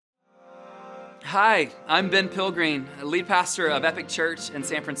Hi, I'm Ben Pilgreen, lead pastor of Epic Church in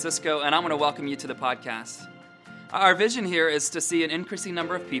San Francisco, and I want to welcome you to the podcast. Our vision here is to see an increasing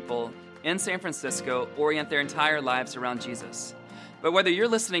number of people in San Francisco orient their entire lives around Jesus. But whether you're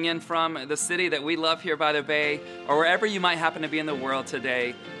listening in from the city that we love here by the Bay, or wherever you might happen to be in the world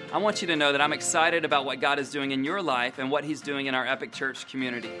today, I want you to know that I'm excited about what God is doing in your life and what He's doing in our Epic Church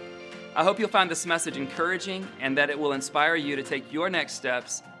community. I hope you'll find this message encouraging and that it will inspire you to take your next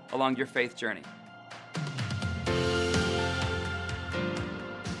steps along your faith journey.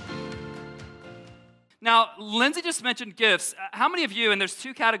 Now, Lindsay just mentioned gifts. How many of you, and there's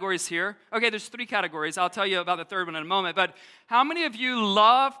two categories here. Okay, there's three categories. I'll tell you about the third one in a moment. But how many of you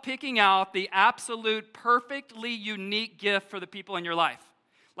love picking out the absolute perfectly unique gift for the people in your life?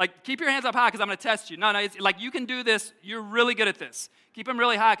 Like, keep your hands up high because I'm going to test you. No, it's like you can do this. You're really good at this. Keep them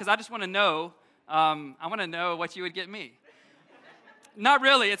really high because I just want to know. I want to know what you would get me. Not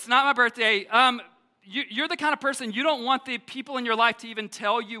really. It's not my birthday. You're the kind of person, you don't want the people in your life to even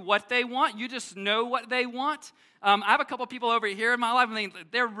tell you what they want. You just know what they want. I have a couple people over here in my life, and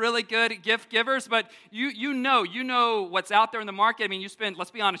they're really good at gift givers, but you know what's out there in the market. I mean,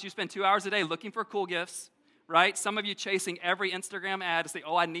 let's be honest, you spend 2 hours a day looking for cool gifts, right? Some of you chasing every Instagram ad to say,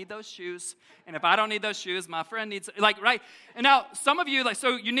 oh, I need those shoes, and if I don't need those shoes, my friend needs, right? And now, some of you,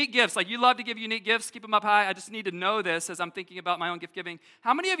 so unique gifts, you love to give unique gifts, keep them up high. I just need to know this as I'm thinking about my own gift giving.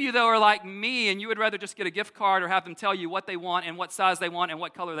 How many of you, though, are like me, and you would rather just get a gift card or have them tell you what they want and what size they want and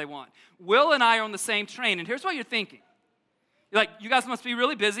what color they want? Will and I are on the same train, and here's what you're thinking. You're like, you guys must be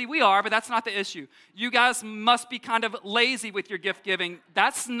really busy. We are, but that's not the issue. You guys must be kind of lazy with your gift giving.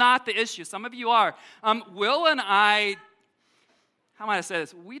 That's not the issue. Some of you are. Will and I, how might I say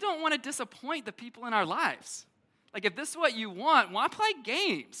this? We don't want to disappoint the people in our lives. Like, if this is what you want, why play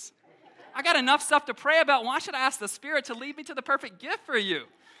games? I got enough stuff to pray about. Why should I ask the Spirit to lead me to the perfect gift for you?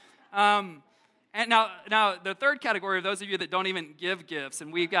 And now, the third category of those of you that don't even give gifts,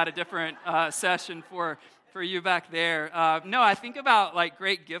 and we've got a different session for you back there. No, I think about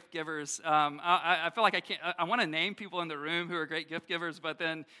great gift givers. I feel like I want to name people in the room who are great gift givers, but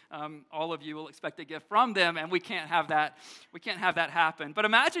then all of you will expect a gift from them, and we can't have that. We can't have that happen. But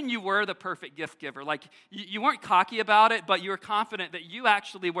imagine you were the perfect gift giver. Like you weren't cocky about it, but you were confident that you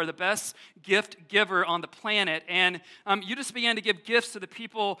actually were the best gift giver on the planet, and you just began to give gifts to the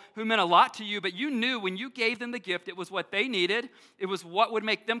people who meant a lot to you. But you knew when you gave them the gift, it was what they needed. It was what would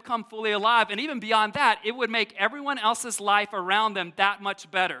make them come fully alive, and even beyond that, it would make everyone else's life around them that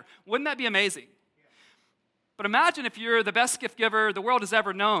much better. Wouldn't that be amazing? But imagine if you're the best gift giver the world has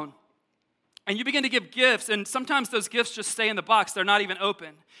ever known, and you begin to give gifts, and sometimes those gifts just stay in the box. They're not even open.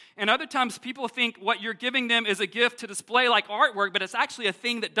 And other times people think what you're giving them is a gift to display like artwork, but it's actually a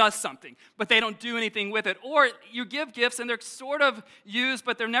thing that does something, but they don't do anything with it. Or you give gifts and they're sort of used,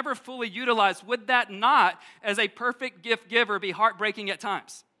 but they're never fully utilized. Would that not, as a perfect gift giver, be heartbreaking at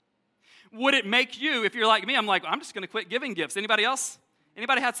times? Would it make you, if you're like me, I'm just going to quit giving gifts. Anybody else?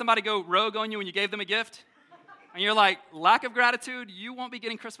 Anybody had somebody go rogue on you when you gave them a gift? And you're like, lack of gratitude, you won't be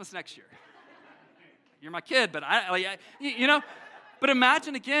getting Christmas next year. You're my kid, but But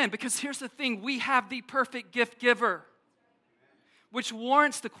imagine again, because here's the thing, we have the perfect gift giver, which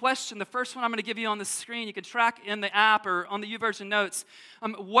warrants the question, the first one I'm going to give you on the screen. You can track in the app or on the YouVersion notes.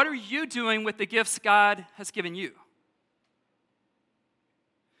 What are you doing with the gifts God has given you?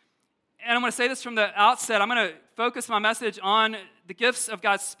 And I'm going to say this from the outset. I'm going to focus my message on the gifts of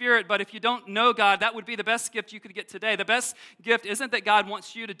God's Spirit, but if you don't know God, that would be the best gift you could get today. The best gift isn't that God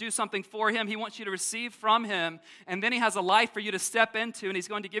wants you to do something for Him. He wants you to receive from Him, and then He has a life for you to step into, and He's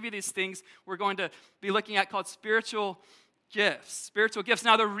going to give you these things we're going to be looking at called spiritual gifts. Spiritual gifts.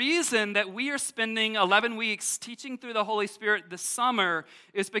 Now, the reason that we are spending 11 weeks teaching through the Holy Spirit this summer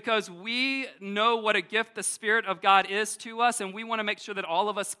is because we know what a gift the Spirit of God is to us, and we want to make sure that all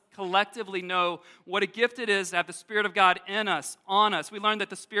of us collectively know what a gift it is to have the Spirit of God in us, on us. We learned that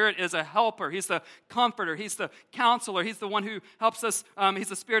the Spirit is a helper. He's the comforter. He's the counselor. He's the one who helps us. He's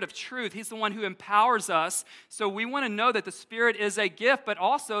the Spirit of truth. He's the one who empowers us. So we want to know that the Spirit is a gift, but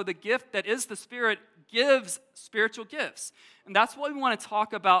also the gift that is the Spirit gives spiritual gifts. And that's what we want to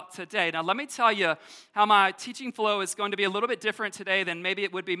talk about today. Now, let me tell you how my teaching flow is going to be a little bit different today than maybe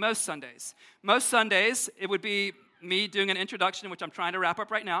it would be most Sundays. Most Sundays, it would be me doing an introduction, which I'm trying to wrap up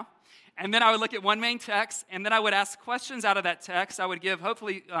right now. And then I would look at one main text, and then I would ask questions out of that text. I would give,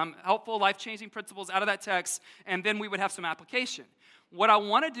 hopefully, helpful, life-changing principles out of that text, and then we would have some application. What I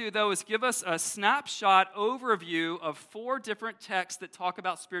want to do, though, is give us a snapshot overview of 4 different texts that talk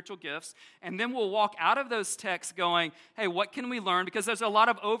about spiritual gifts, and then we'll walk out of those texts going, hey, what can we learn? Because there's a lot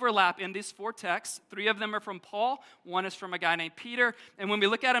of overlap in these 4 texts. 3 of them are from Paul, 1 is from a guy named Peter, and when we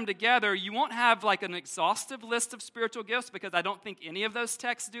look at them together, you won't have like an exhaustive list of spiritual gifts because I don't think any of those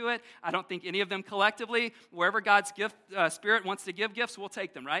texts do it. I don't think any of them collectively. Wherever God's Spirit wants to give gifts, we'll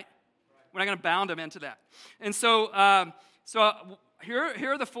take them, right? We're not going to bound them into that. And so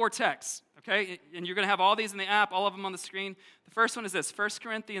here are the 4 texts, okay? And you're going to have all these in the app, all of them on the screen. The first one is this, 1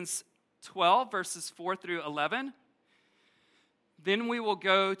 Corinthians 12, verses 4 through 11. Then we will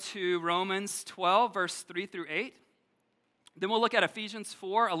go to Romans 12, verse 3 through 8. Then we'll look at Ephesians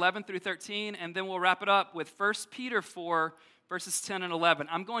 4, 11 through 13, and then we'll wrap it up with 1 Peter 4, verses 10 and 11.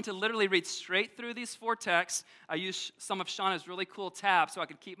 I'm going to literally read straight through these 4 texts. I use some of Shauna's really cool tabs so I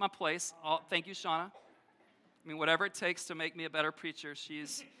could keep my place. Thank you, Shauna. I mean, whatever it takes to make me a better preacher,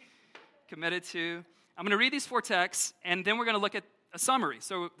 she's committed to. I'm going to read these 4 texts, and then we're going to look at a summary.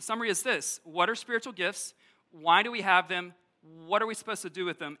 So the summary is this. What are spiritual gifts? Why do we have them? What are we supposed to do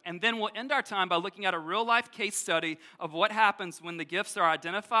with them? And then we'll end our time by looking at a real-life case study of what happens when the gifts are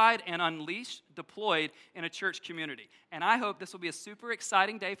identified and unleashed, deployed in a church community. And I hope this will be a super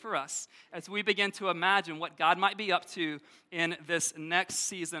exciting day for us as we begin to imagine what God might be up to in this next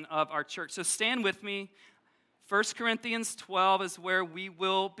season of our church. So stand with me. 1 Corinthians 12 is where we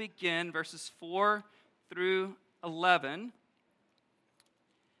will begin, verses 4 through 11.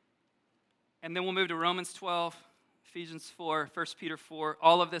 And then we'll move to Romans 12, Ephesians 4, 1 Peter 4,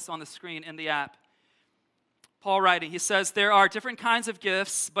 all of this on the screen in the app. Paul writing, he says, there are different kinds of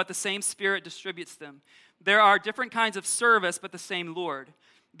gifts, but the same Spirit distributes them. There are different kinds of service, but the same Lord.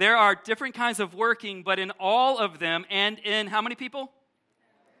 There are different kinds of working, but in all of them, and in how many people?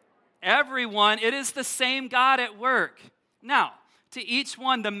 Everyone, it is the same God at work. Now, to each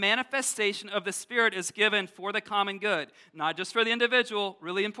one, the manifestation of the Spirit is given for the common good. Not just for the individual,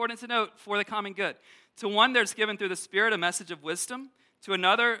 really important to note, for the common good. To one, there's given through the Spirit a message of wisdom. To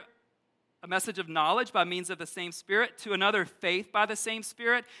another, a message of knowledge by means of the same Spirit. To another, faith by the same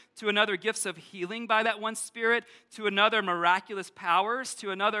Spirit. To another, gifts of healing by that one Spirit. To another, miraculous powers. To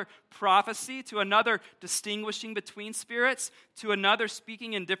another, prophecy. To another, distinguishing between spirits. To another,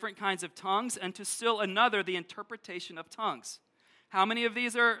 speaking in different kinds of tongues. And to still another, the interpretation of tongues. How many of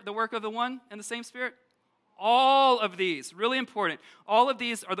these are the work of the one and the same Spirit? All of these, really important. All of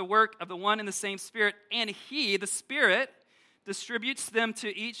these are the work of the one and the same Spirit. And He, the Spirit, distributes them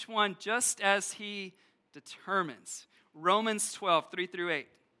to each one just as He determines. Romans 12, 3 through 8.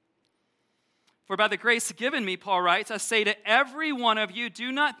 For by the grace given me, Paul writes, I say to every one of you,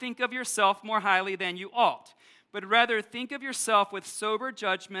 do not think of yourself more highly than you ought, but rather think of yourself with sober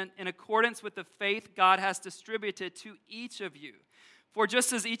judgment in accordance with the faith God has distributed to each of you. For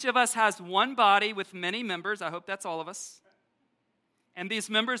just as each of us has one body with many members, I hope that's all of us, and these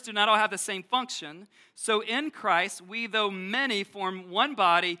members do not all have the same function, so in Christ we, though many, form one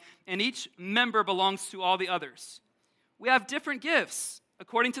body, and each member belongs to all the others. We have different gifts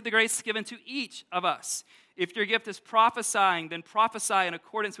according to the grace given to each of us. If your gift is prophesying, then prophesy in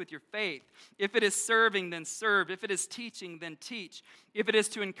accordance with your faith. If it is serving, then serve. If it is teaching, then teach. If it is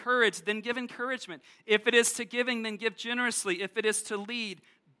to encourage, then give encouragement. If it is to giving, then give generously. If it is to lead,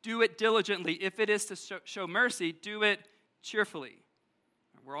 do it diligently. If it is to show mercy, do it cheerfully.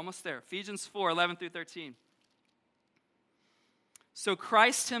 We're almost there. Ephesians 4, 11 through 13. So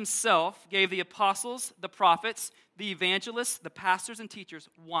Christ Himself gave the apostles, the prophets, the evangelists, the pastors, and teachers.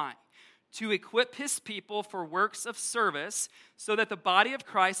 Why? To equip His people for works of service, so that the body of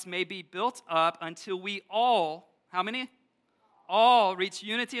Christ may be built up until we all, how many? All reach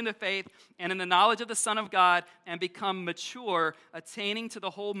unity in the faith and in the knowledge of the Son of God and become mature, attaining to the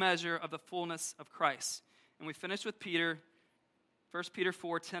whole measure of the fullness of Christ. And we finish with Peter, 1 Peter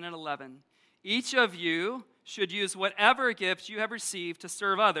 4, 10 and 11. Each of you should use whatever gift you have received to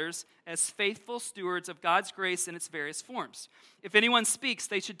serve others as faithful stewards of God's grace in its various forms. If anyone speaks,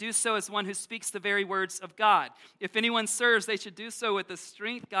 they should do so as one who speaks the very words of God. If anyone serves, they should do so with the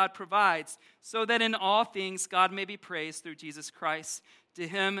strength God provides, so that in all things God may be praised through Jesus Christ. To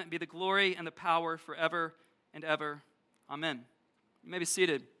Him be the glory and the power forever and ever. Amen. You may be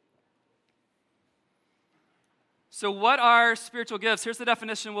seated. So what are spiritual gifts? Here's the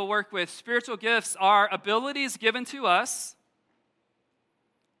definition we'll work with. Spiritual gifts are abilities given to us,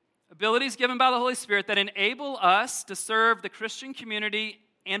 abilities given by the Holy Spirit that enable us to serve the Christian community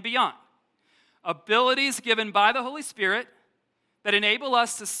and beyond. Abilities given by the Holy Spirit that enable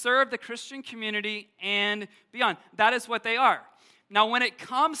us to serve the Christian community and beyond. That is what they are. Now, when it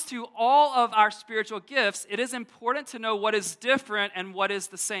comes to all of our spiritual gifts, it is important to know what is different and what is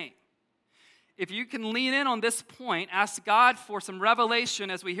the same. If you can lean in on this point, ask God for some revelation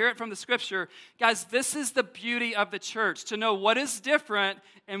as we hear it from the Scripture. Guys, this is the beauty of the church, to know what is different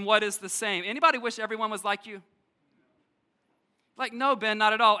and what is the same. Anybody wish everyone was like you? Like, no, Ben,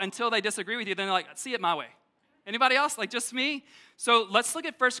 not at all. Until they disagree with you, then they're like, see it my way. Anybody else? Like, just me? So let's look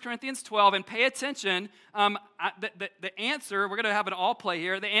at 1 Corinthians 12 and pay attention. The answer, we're going to have an all play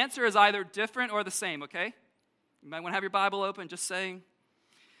here. The answer is either different or the same, okay? You might want to have your Bible open, just saying.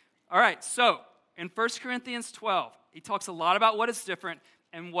 All right, so in 1 Corinthians 12, he talks a lot about what is different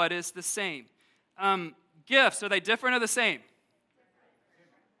and what is the same. Gifts, are they different or the same?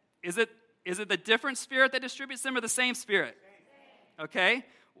 Is it the different Spirit that distributes them or the same Spirit? Okay.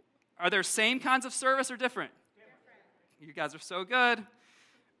 Are there same kinds of service or different? You guys are so good.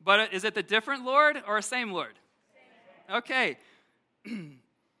 But is it the different Lord or a same Lord? Okay.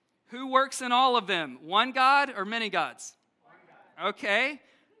 Who works in all of them? One God or many gods? One God. Okay.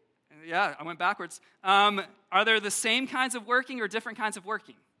 Yeah, I went backwards. Are there the same kinds of working or different kinds of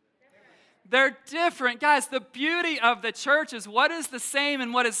working? They're different. Guys, the beauty of the church is what is the same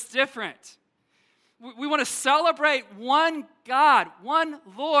and what is different. We want to celebrate one God, one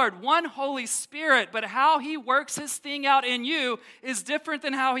Lord, one Holy Spirit, but how He works His thing out in you is different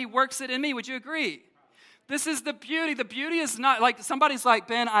than how He works it in me. Would you agree? This is the beauty. The beauty is not like somebody's like,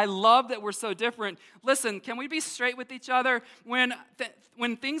 Ben, I love that we're so different. Listen, can we be straight with each other? When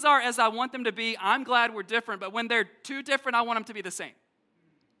things are as I want them to be, I'm glad we're different, but when they're too different, I want them to be the same.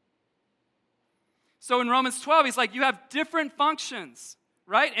 So in Romans 12, he's like, you have different functions.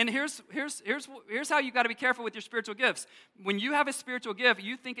 Right? And here's how you got to be careful with your spiritual gifts. When you have a spiritual gift,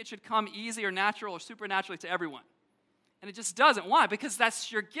 you think it should come easy or natural or supernaturally to everyone. And it just doesn't. Why? Because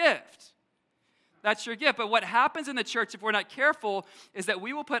that's your gift. That's your gift. But what happens in the church, if we're not careful, is that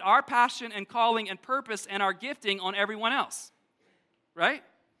we will put our passion and calling and purpose and our gifting on everyone else. Right?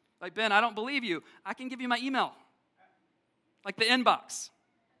 Like, Ben, I don't believe you. I can give you my email. Like the inbox.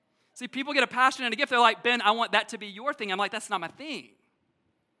 See, people get a passion and a gift. They're like, Ben, I want that to be your thing. I'm like, that's not my thing.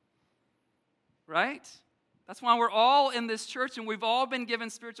 Right? That's why we're all in this church and we've all been given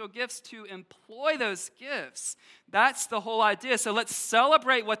spiritual gifts to employ those gifts. That's the whole idea. So let's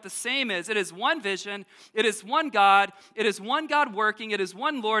celebrate what the same is. It is one vision. It is one God. It is one God working. It is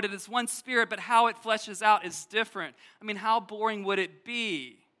one Lord. It is one Spirit, but how it fleshes out is different. I mean, how boring would it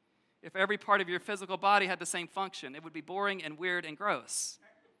be if every part of your physical body had the same function? It would be boring and weird and gross.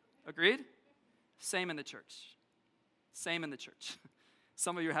 Agreed? Same in the church. Same in the church.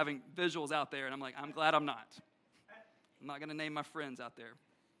 Some of you are having visuals out there, and I'm like, I'm glad I'm not. I'm not going to name my friends out there.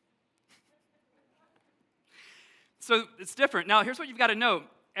 So it's different. Now, here's what you've got to know.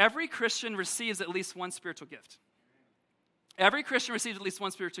 Every Christian receives at least one spiritual gift. Every Christian receives at least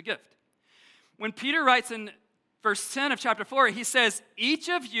one spiritual gift. When Peter writes in verse 10 of chapter 4, he says, each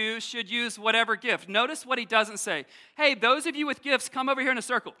of you should use whatever gift. Notice what he doesn't say. Hey, those of you with gifts, come over here in a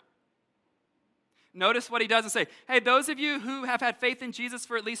circle. Notice what he doesn't say. Hey, those of you who have had faith in Jesus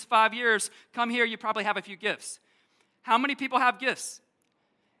for at least 5 years, come here, you probably have a few gifts. How many people have gifts?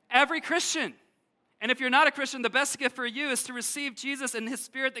 Every Christian. And if you're not a Christian, the best gift for you is to receive Jesus and His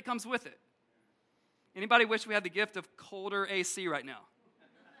Spirit that comes with it. Anybody wish we had the gift of colder AC right now?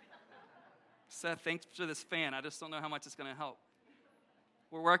 Seth, thanks for this fan. I just don't know how much it's going to help.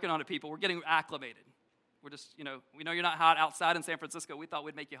 We're working on it, people. We're getting acclimated. We're just, we know you're not hot outside in San Francisco. We thought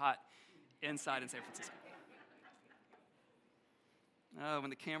we'd make you hot inside in San Francisco. Oh,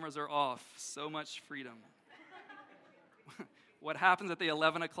 when the cameras are off, so much freedom. What happens at the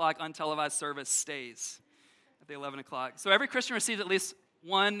 11 o'clock untelevised service stays at the 11 o'clock. So every Christian receives at least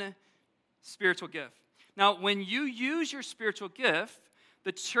one spiritual gift. Now, when you use your spiritual gift,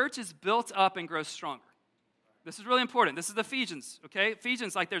 the church is built up and grows stronger. This is really important. This is Ephesians, okay?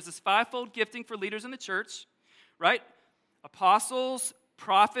 Ephesians, like there's this fivefold gifting for leaders in the church, right? Apostles,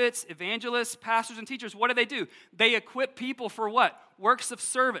 prophets, evangelists, pastors, and teachers. What do? They equip people for what? Works of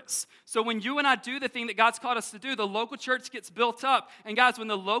service. So when you and I do the thing that God's called us to do, the local church gets built up. And guys, when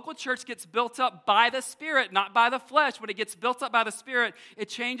the local church gets built up by the Spirit, not by the flesh, when it gets built up by the Spirit, it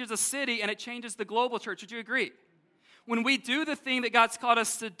changes a city and it changes the global church. Would you agree? When we do the thing that God's called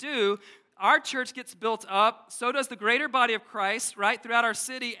us to do, our church gets built up, so does the greater body of Christ, right, throughout our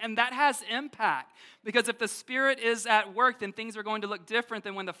city, and that has impact. Because if the Spirit is at work, then things are going to look different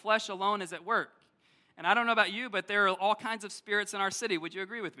than when the flesh alone is at work. And I don't know about you, but there are all kinds of spirits in our city. Would you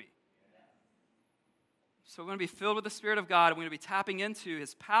agree with me? So we're going to be filled with the Spirit of God, and we're going to be tapping into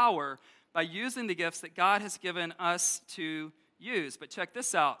His power by using the gifts that God has given us to use. But check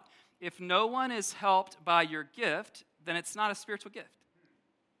this out. If no one is helped by your gift, then it's not a spiritual gift.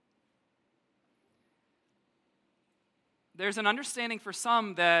 There's an understanding for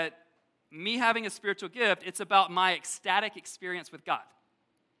some that me having a spiritual gift, it's about my ecstatic experience with God.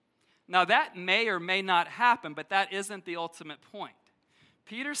 Now, that may or may not happen, but that isn't the ultimate point.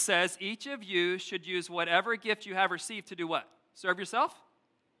 Peter says each of you should use whatever gift you have received to do what? Serve yourself?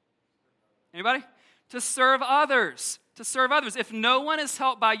 Anybody? To serve others. To serve others. If no one is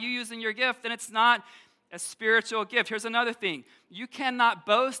helped by you using your gift, then it's not a spiritual gift. Here's another thing. You cannot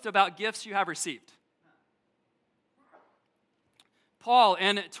boast about gifts you have received. Paul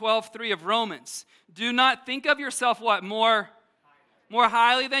in 12:3 of Romans, do not think of yourself what? More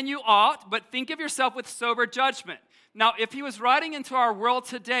highly than you ought, but think of yourself with sober judgment. Now, if he was writing into our world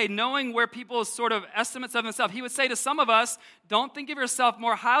today, knowing where people's sort of estimates of themselves, he would say to some of us, don't think of yourself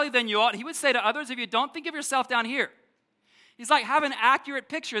more highly than you ought. He would say to others of you, don't think of yourself down here. He's like, have an accurate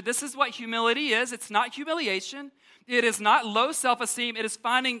picture. This is what humility is. It's not humiliation. It is not low self-esteem. It is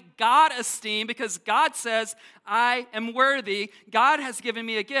finding God esteem because God says, I am worthy. God has given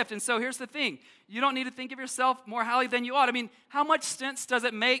me a gift. And so here's the thing. You don't need to think of yourself more highly than you ought. I mean, how much sense does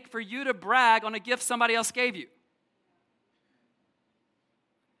it make for you to brag on a gift somebody else gave you?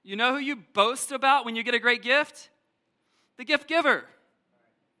 You know who you boast about when you get a great gift? The gift giver,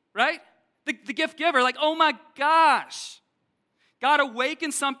 right? The gift giver, like, oh my gosh. God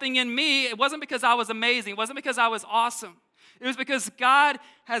awakened something in me. It wasn't because I was amazing. It wasn't because I was awesome. It was because God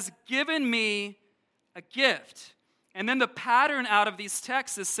has given me a gift. And then the pattern out of these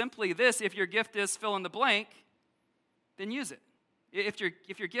texts is simply this. If your gift is fill in the blank, then use it. If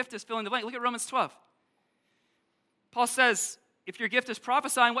your gift is fill in the blank, look at Romans 12. Paul says, if your gift is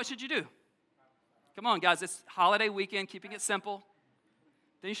prophesying, what should you do? Come on, guys. It's holiday weekend, keeping it simple.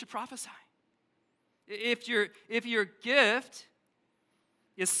 Then you should prophesy. If your gift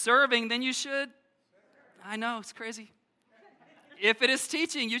is serving, then you should, I know, it's crazy. If it is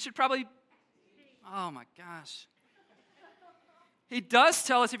teaching, you should probably, oh my gosh. He does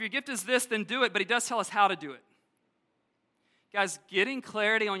tell us if your gift is this, then do it, but he does tell us how to do it. Guys, getting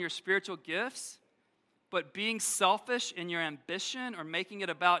clarity on your spiritual gifts, but being selfish in your ambition or making it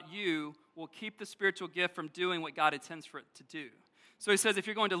about you will keep the spiritual gift from doing what God intends for it to do. So he says if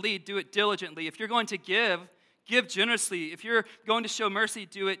you're going to lead, do it diligently. If you're going to give generously. If you're going to show mercy,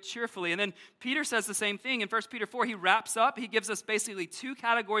 do it cheerfully. And then Peter says the same thing. In 1 Peter 4, he wraps up. He gives us basically two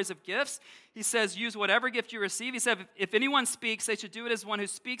categories of gifts. He says, use whatever gift you receive. He said, if anyone speaks, they should do it as one who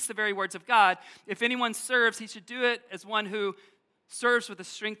speaks the very words of God. If anyone serves, he should do it as one who serves with the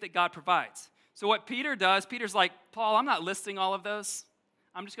strength that God provides. So what Peter does, Peter's like, Paul, I'm not listing all of those.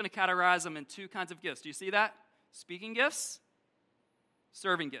 I'm just going to categorize them in two kinds of gifts. Do you see that? Speaking gifts,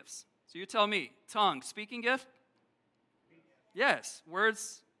 serving gifts. So you tell me, tongue, speaking gift? Yes.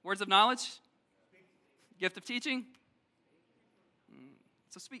 Words of knowledge? Gift of teaching?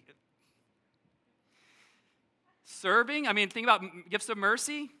 So speak. Serving, I mean, think about gifts of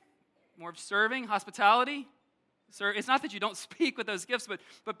mercy, more of serving, hospitality. It's not that you don't speak with those gifts,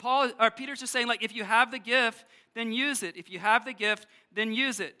 but Peter's just saying, like, if you have the gift, then use it. If you have the gift, then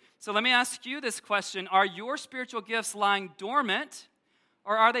use it. So let me ask you this question. Are your spiritual gifts lying dormant,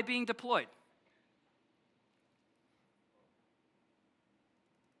 or are they being deployed?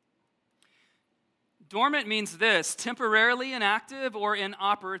 Dormant means this, temporarily inactive or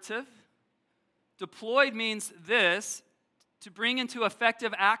inoperative. Deployed means this, to bring into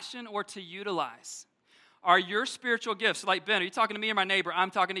effective action or to utilize. Are your spiritual gifts, like Ben, are you talking to me or my neighbor?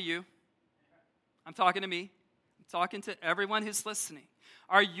 I'm talking to you. I'm talking to me. I'm talking to everyone who's listening.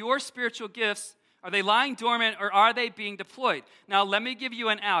 Are your spiritual gifts, are they lying dormant or are they being deployed? Now, let me give you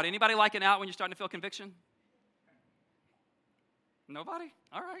an out. Anybody like an out when you're starting to feel conviction? Nobody?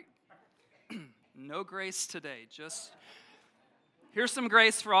 All right. No grace today. Just here's some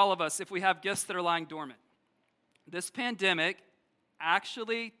grace for all of us if we have gifts that are lying dormant. This pandemic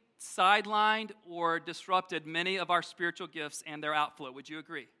actually sidelined or disrupted many of our spiritual gifts and their outflow. Would you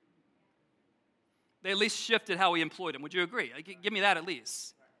agree? They at least shifted how we employed them. Would you agree? Give me that at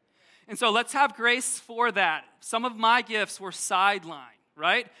least. And so let's have grace for that. Some of my gifts were sidelined,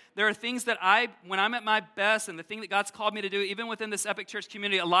 right? There are things that when I'm at my best and the thing that God's called me to do, even within this Epic Church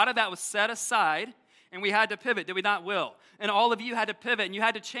community, a lot of that was set aside and we had to pivot, did we not, Will? And all of you had to pivot and you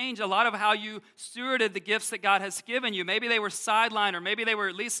had to change a lot of how you stewarded the gifts that God has given you. Maybe they were sidelined or maybe they were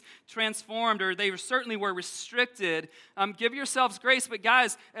at least transformed or they certainly were restricted. Give yourselves grace. But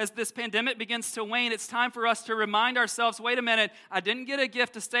guys, as this pandemic begins to wane, it's time for us to remind ourselves, wait a minute, I didn't get a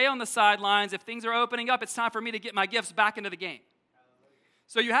gift to stay on the sidelines. If things are opening up, it's time for me to get my gifts back into the game.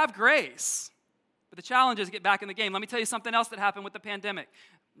 So you have grace, but the challenge is to get back in the game. Let me tell you something else that happened with the pandemic.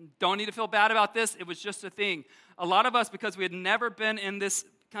 Don't need to feel bad about this. It was just a thing. A lot of us, because we had never been in this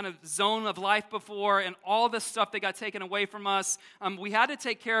kind of zone of life before and all this stuff that got taken away from us, we had to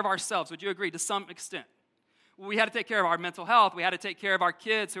take care of ourselves. Would you agree? To some extent. We had to take care of our mental health. We had to take care of our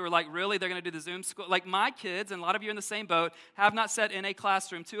kids who were like, really, they're going to do the Zoom school? Like my kids, and a lot of you are in the same boat, have not sat in a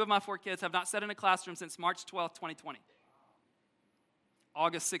classroom. 2 of my 4 kids have not sat in a classroom since March 12th, 2020.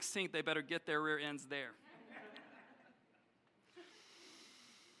 August 16th, they better get their rear ends there.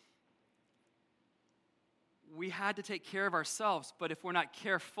 We had to take care of ourselves, but if we're not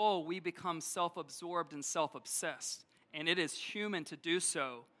careful, we become self-absorbed and self-obsessed. And it is human to do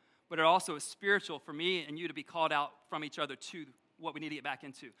so, but it also is spiritual for me and you to be called out from each other to what we need to get back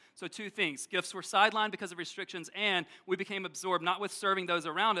into. So 2 things. Gifts were sidelined because of restrictions, and we became absorbed, not with serving those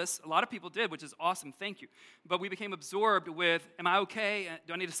around us. A lot of people did, which is awesome. Thank you. But we became absorbed with, am I okay?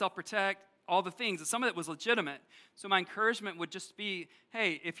 Do I need to self-protect? All the things, and some of it was legitimate. So my encouragement would just be,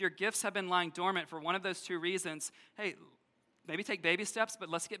 hey, if your gifts have been lying dormant for one of those 2 reasons, hey, maybe take baby steps, but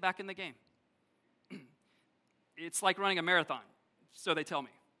let's get back in the game. It's like running a marathon, so they tell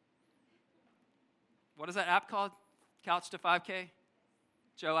me. What is that app called? Couch to 5K?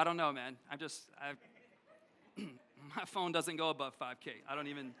 Joe, I don't know, man. My phone doesn't go above 5K.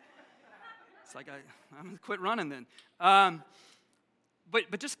 It's like I'm going to quit running then.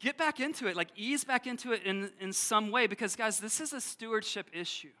 But just get back into it, like ease back into it in some way, because guys, this is a stewardship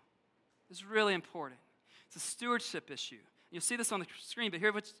issue. It's really important. It's a stewardship issue. You'll see this on the screen, but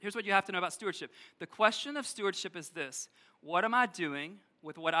here's what you have to know about stewardship. The question of stewardship is this: what am I doing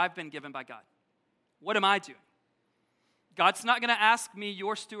with what I've been given by God? What am I doing? God's not going to ask me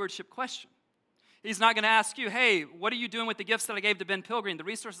your stewardship question. He's not going to ask you, hey, what are you doing with the gifts that I gave to Ben Pilgrim, the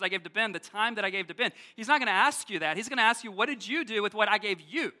resources I gave to Ben, the time that I gave to Ben? He's not going to ask you that. He's going to ask you, what did you do with what I gave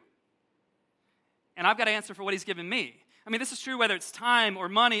you? And I've got to answer for what he's given me. I mean, this is true whether it's time or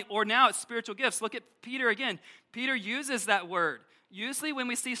money or now it's spiritual gifts. Look at Peter again. Peter uses that word. Usually when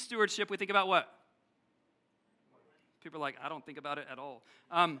we see stewardship, we think about what? People are like, I don't think about it at all.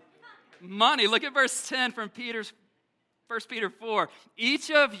 Money. Look at verse 10 from 1 Peter 4.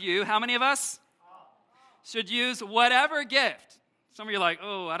 Each of you, how many of us? Should use whatever gift. Some of you are like,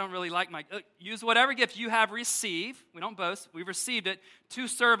 oh, I don't really like my... use whatever gift you have received. We don't boast. We've received it to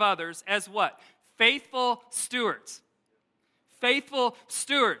serve others as what? Faithful stewards. Faithful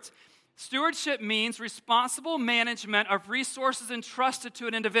stewards. Stewardship means responsible management of resources entrusted to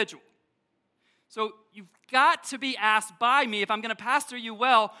an individual. So you've got to be asked by me, if I'm going to pastor you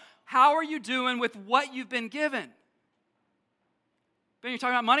well, how are you doing with what you've been given? Ben, you're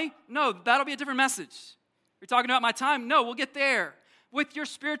talking about money? No, that'll be a different message. You're talking about my time? No, we'll get there. With your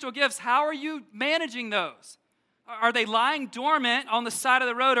spiritual gifts, how are you managing those? Are they lying dormant on the side of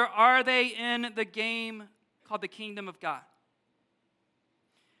the road, or are they in the game called the kingdom of God?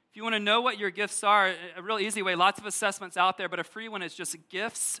 If you want to know what your gifts are, a real easy way, lots of assessments out there, but a free one is just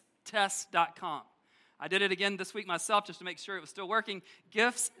giftstest.com. I did it again this week myself just to make sure it was still working.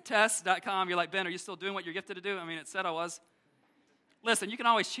 Giftstest.com. You're like, Ben, are you still doing what you're gifted to do? I mean, it said I was. Listen, you can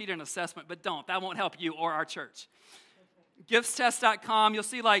always cheat an assessment, but don't. That won't help you or our church. Giftstest.com, you'll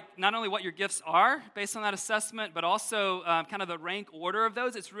see like not only what your gifts are based on that assessment, but also kind of the rank order of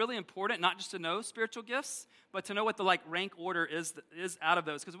those. It's really important not just to know spiritual gifts, but to know what the like rank order is out of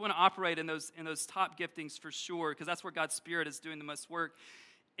those, because we want to operate in those top giftings for sure, because that's where God's Spirit is doing the most work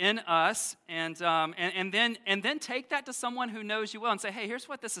in us, and then take that to someone who knows you well and say, hey, here's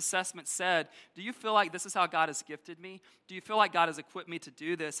what this assessment said. Do you feel like this is how God has gifted me? Do you feel like God has equipped me to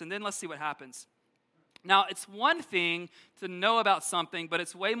do this? And then let's see what happens. Now, it's one thing to know about something, but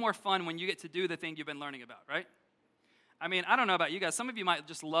it's way more fun when you get to do the thing you've been learning about, right? I mean, I don't know about you guys. Some of you might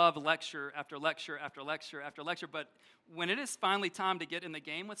just love lecture after lecture after lecture after lecture, but when it is finally time to get in the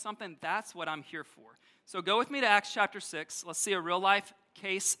game with something, that's what I'm here for. So go with me to Acts chapter 6. Let's see a real-life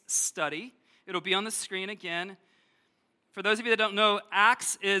case study. It'll be on the screen again. For those of you that don't know,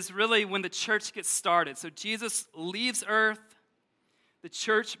 Acts is really when the church gets started. So Jesus leaves earth, the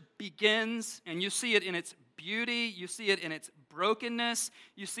church begins, and you see it in its beauty, you see it in its brokenness,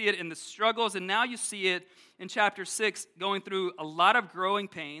 you see it in the struggles, and now you see it in chapter 6 going through a lot of growing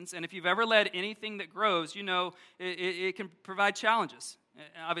pains. And if you've ever led anything that grows, you know it can provide challenges.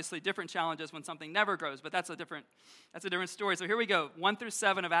 Obviously, different challenges when something never grows, but that's a different story. So here we go,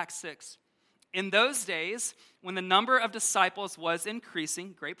 1-7 of Acts 6. In those days, when the number of disciples was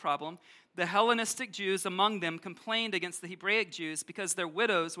increasing, great problem, the Hellenistic Jews among them complained against the Hebraic Jews because their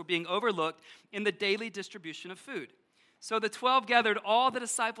widows were being overlooked in the daily distribution of food. So the 12 gathered all the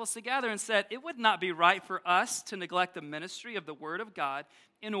disciples together and said, it would not be right for us to neglect the ministry of the word of God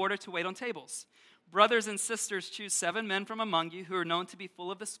in order to wait on tables. brothers and sisters, choose 7 men from among you who are known to be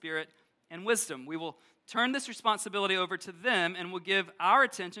full of the Spirit and wisdom. We will turn this responsibility over to them and will give our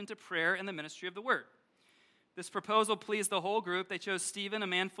attention to prayer and the ministry of the word." This proposal pleased the whole group. They chose Stephen, a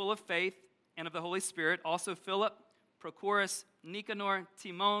man full of faith and of the Holy Spirit, also Philip, Prochorus, Nicanor,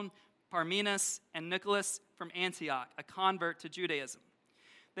 Timon, Parmenas, and Nicholas from Antioch, a convert to Judaism.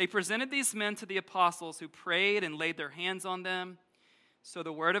 They presented these men to the apostles, who prayed and laid their hands on them. So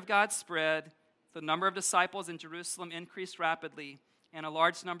the word of God spread, the number of disciples in Jerusalem increased rapidly, and a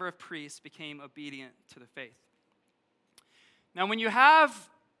large number of priests became obedient to the faith. Now, when you have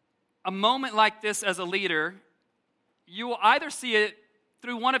a moment like this as a leader, you will either see it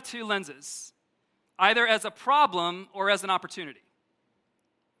through one of 2 lenses, either as a problem or as an opportunity.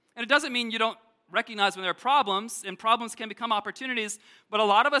 And it doesn't mean you don't recognize when there are problems, and problems can become opportunities, but a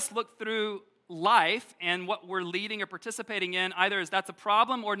lot of us look through life and what we're leading or participating in either as that's a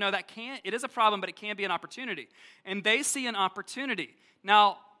problem or no, it is a problem, but it can be an opportunity. And they see an opportunity.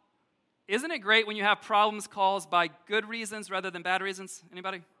 Now, isn't it great when you have problems caused by good reasons rather than bad reasons?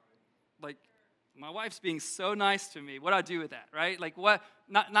 Anybody? Like, my wife's being so nice to me. What do I do with that, right? Like, what?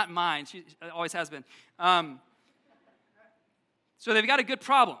 Not mine. She always has been. So they've got a good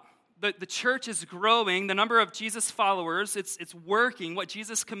problem. The church is growing. The number of Jesus followers, it's working. What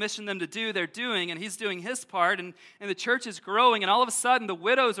Jesus commissioned them to do, they're doing, and he's doing his part, and the church is growing, and all of a sudden, the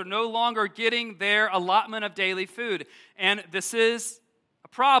widows are no longer getting their allotment of daily food. And this is a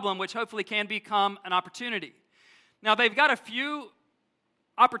problem, which hopefully can become an opportunity. Now, they've got a few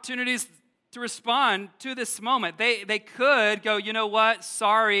opportunities to respond to this moment. They could go, you know what,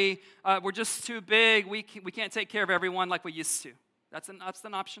 sorry, we're just too big. We can't take care of everyone like we used to. That's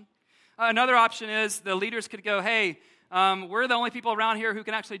an option. Another option is the leaders could go, hey, we're the only people around here who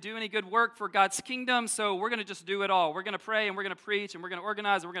can actually do any good work for God's kingdom, so we're going to just do it all. We're going to pray, and we're going to preach, and we're going to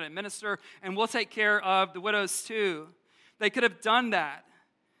organize, and we're going to administer, and we'll take care of the widows too. They could have done that,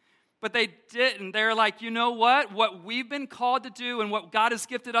 but they didn't. They're like, you know what? What we've been called to do and what God has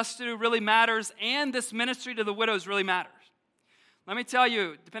gifted us to do really matters, and this ministry to the widows really matters. Let me tell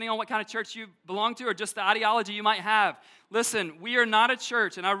you, depending on what kind of church you belong to or just the ideology you might have, listen, we are not a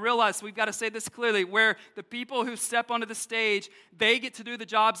church, and I realize we've got to say this clearly, where the people who step onto the stage, they get to do the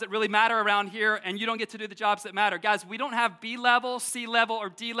jobs that really matter around here, and you don't get to do the jobs that matter. Guys, we don't have B-level, C-level, or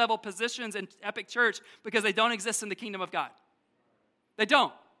D-level positions in Epic Church because they don't exist in the kingdom of God. They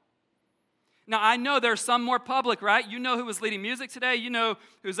don't. Now, I know there's some more public, right? You know who was leading music today. You know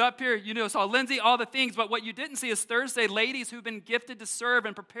who's up here. You know, saw Lindsay, all the things. But what you didn't see is Thursday, ladies who've been gifted to serve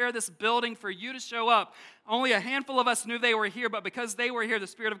and prepare this building for you to show up. Only a handful of us knew they were here, but because they were here, the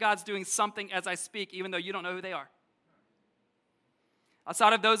Spirit of God's doing something as I speak, even though you don't know who they are.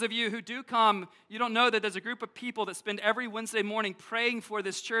 Outside of those of you who do come, you don't know that there's a group of people that spend every Wednesday morning praying for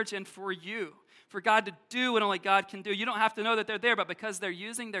this church and for you, for God to do what only God can do. You don't have to know that they're there, but because they're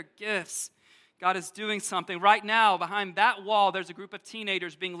using their gifts, God is doing something. Right now, behind that wall, there's a group of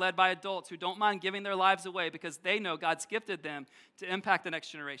teenagers being led by adults who don't mind giving their lives away because they know God's gifted them to impact the next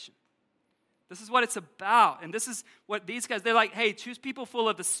generation. This is what it's about. And this is what these guys, they're like, hey, choose people full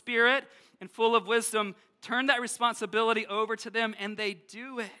of the Spirit and full of wisdom. Turn that responsibility over to them, and they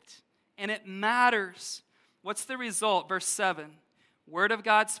do it. And it matters. What's the result? Verse 7. Word of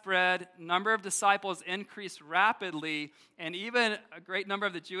God spread, number of disciples increased rapidly, and even a great number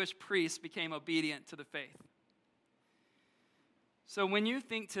of the Jewish priests became obedient to the faith. So when you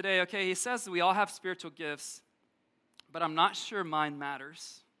think today, okay, he says that we all have spiritual gifts, but I'm not sure mine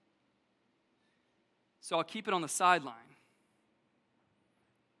matters, so I'll keep it on the sideline.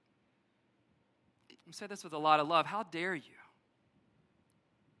 I say this with a lot of love. How dare you?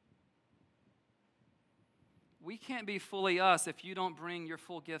 We can't be fully us if you don't bring your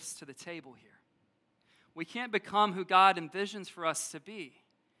full gifts to the table here. We can't become who God envisions for us to be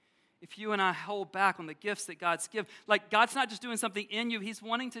if you and I hold back on the gifts that God's given. Like, God's not just doing something in you, he's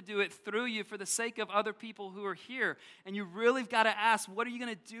wanting to do it through you for the sake of other people who are here. And you really got to ask, what are you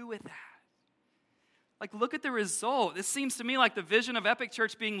going to do with that? Like, look at the result. This seems to me like the vision of Epic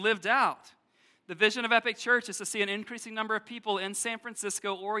Church being lived out. The vision of Epic Church is to see an increasing number of people in San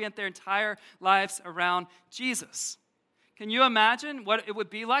Francisco orient their entire lives around Jesus. Can you imagine what it would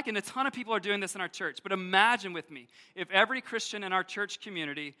be like? And a ton of people are doing this in our church. But imagine with me if every Christian in our church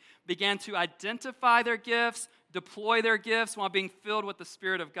community began to identify their gifts, deploy their gifts while being filled with the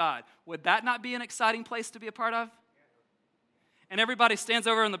Spirit of God. Would that not be an exciting place to be a part of? And everybody stands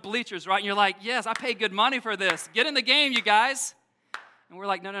over in the bleachers, right? And you're like, yes, I pay good money for this. Get in the game, you guys. And we're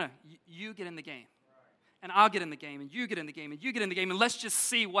like, no. You get in the game. And I'll get in the game, and you get in the game, and you get in the game, and let's just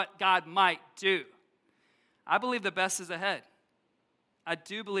see what God might do. I believe the best is ahead. I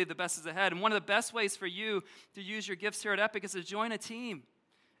do believe the best is ahead. And one of the best ways for you to use your gifts here at Epic is to join a team.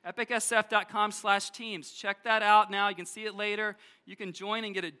 EpicSF.com/teams. Check that out now. You can see it later. You can join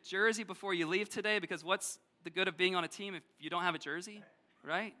and get a jersey before you leave today, because what's the good of being on a team if you don't have a jersey,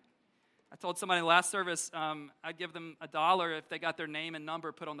 right? I told somebody in the last service I'd give them $1 if they got their name and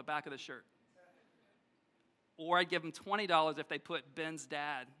number put on the back of the shirt. Or I'd give them $20 if they put Ben's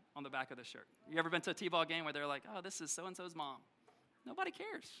dad on the back of the shirt. You ever been to a T-ball game where they're like, oh, this is so-and-so's mom? Nobody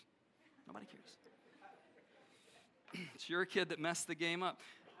cares. Nobody cares. It's your kid that messed the game up.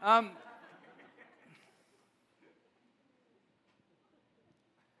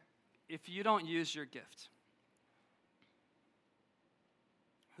 If you don't use your gift,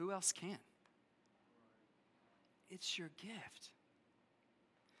 who else can? It's your gift.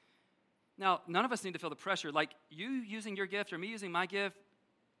 Now, none of us need to feel the pressure. Like, you using your gift or me using my gift,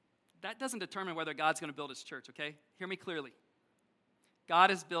 that doesn't determine whether God's going to build his church, okay? Hear me clearly.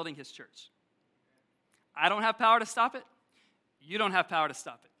 God is building his church. I don't have power to stop it. You don't have power to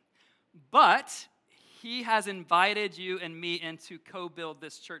stop it. But he has invited you and me in to co-build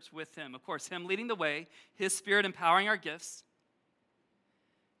this church with him. Of course, him leading the way, his Spirit empowering our gifts.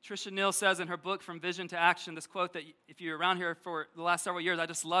 Tricia Neal says in her book, From Vision to Action, this quote that if you're around here for the last several years, I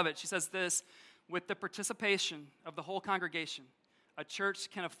just love it. She says this: with the participation of the whole congregation, a church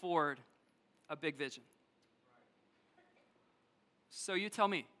can afford a big vision. So you tell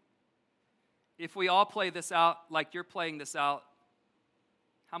me, if we all play this out like you're playing this out,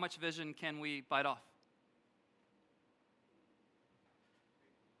 how much vision can we bite off?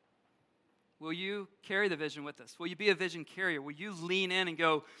 Will you carry the vision with us? Will you be a vision carrier? Will you lean in and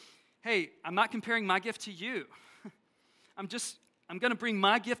go, hey, I'm not comparing my gift to you. I'm going to bring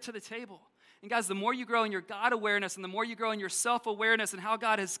my gift to the table. And guys, the more you grow in your God awareness and the more you grow in your self-awareness and how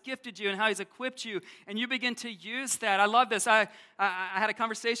God has gifted you and how he's equipped you, and you begin to use that. I love this. I had a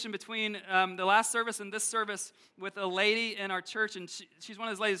conversation between the last service and this service with a lady in our church, and she's one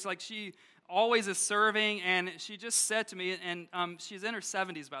of those ladies, like, she always is serving, and she just said to me, and she's in her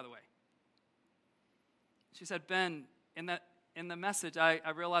 70s, by the way. She said, Ben, in the message, I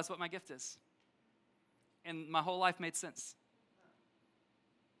realized what my gift is. And my whole life made sense.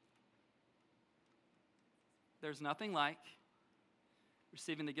 There's nothing like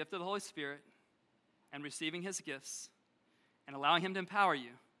receiving the gift of the Holy Spirit and receiving his gifts and allowing him to empower you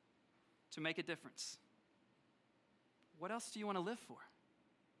to make a difference. What else do you want to live for?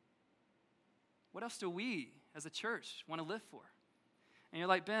 What else do we as a church want to live for? And you're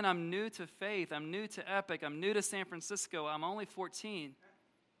like, Ben, I'm new to faith. I'm new to Epic. I'm new to San Francisco. I'm only 14.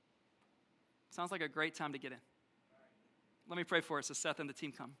 Sounds like a great time to get in. Let me pray for us as Seth and the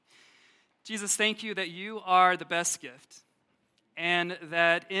team come. Jesus, thank you that you are the best gift and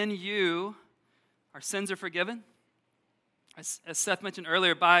that in you our sins are forgiven. As Seth mentioned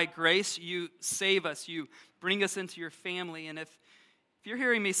earlier, by grace you save us. You bring us into your family. And if you're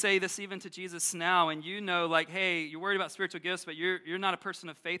hearing me say this even to Jesus now, and you know, like, hey, you're worried about spiritual gifts, but you're not a person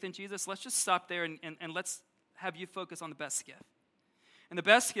of faith in Jesus, let's just stop there and let's have you focus on the best gift. And the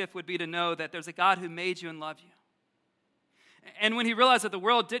best gift would be to know that there's a God who made you and loved you. And when he realized that the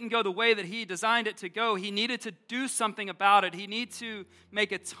world didn't go the way that he designed it to go, he needed to do something about it. He needed to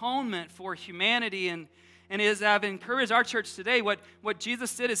make atonement for humanity. And as I've encouraged our church today, what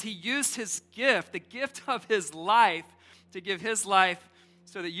Jesus did is he used his gift, the gift of his life, to give his life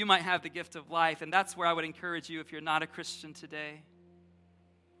so that you might have the gift of life. And that's where I would encourage you if you're not a Christian today.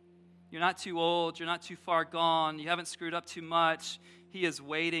 You're not too old. You're not too far gone. You haven't screwed up too much. He is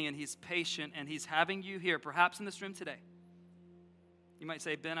waiting and he's patient and he's having you here, perhaps in this room today. You might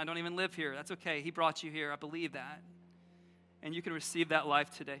say, Ben, I don't even live here. That's okay. He brought you here. I believe that. And you can receive that life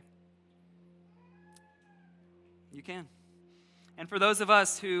today. You can. And for those of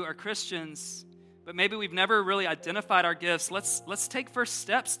us who are Christians, but maybe we've never really identified our gifts, let's take first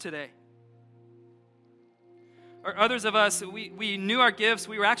steps today. Or others of us, we knew our gifts.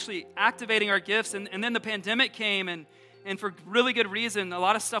 We were actually activating our gifts. And then the pandemic came, and for really good reason, a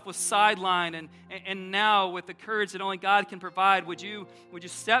lot of stuff was sidelined. And now, with the courage that only God can provide, would you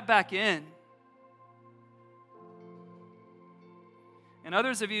step back in? And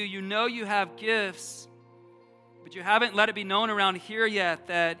others of you, you know you have gifts, but you haven't let it be known around here yet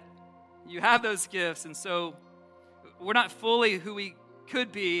that you have those gifts. And so we're not fully who we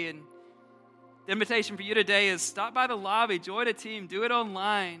could be. And the invitation for you today is stop by the lobby, join a team, do it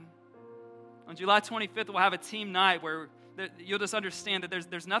online. On July 25th, we'll have a team night where you'll just understand that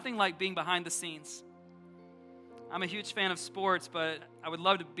there's nothing like being behind the scenes. I'm a huge fan of sports, but I would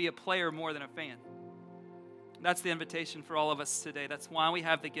love to be a player more than a fan. That's the invitation for all of us today. That's why we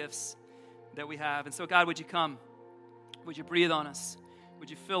have the gifts that we have. And so, God, would you come? Would you breathe on us? Would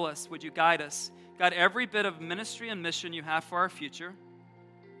you fill us? Would you guide us? God, every bit of ministry and mission you have for our future,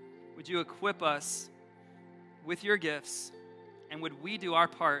 would you equip us with your gifts, and would we do our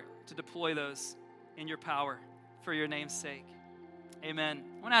part to deploy those in your power for your name's sake? Amen.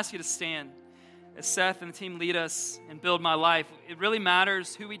 I want to ask you to stand as Seth and the team lead us and build my life. It really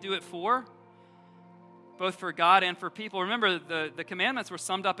matters who we do it for, both for God and for people. Remember, the commandments were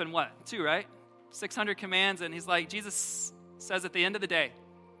summed up in what? 2, right? 600 commands, and he's like, Jesus says at the end of the day,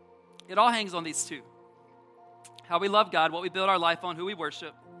 it all hangs on these 2. How we love God, what we build our life on, who we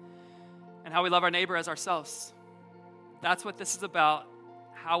worship, and how we love our neighbor as ourselves. That's what this is about.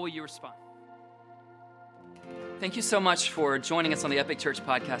 How will you respond? Thank you so much for joining us on the Epic Church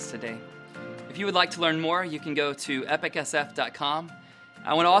podcast today. If you would like to learn more, you can go to epicsf.com.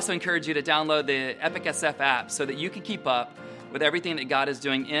 I want to also encourage you to download the Epic SF app so that you can keep up with everything that God is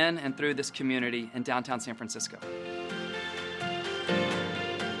doing in and through this community in downtown San Francisco.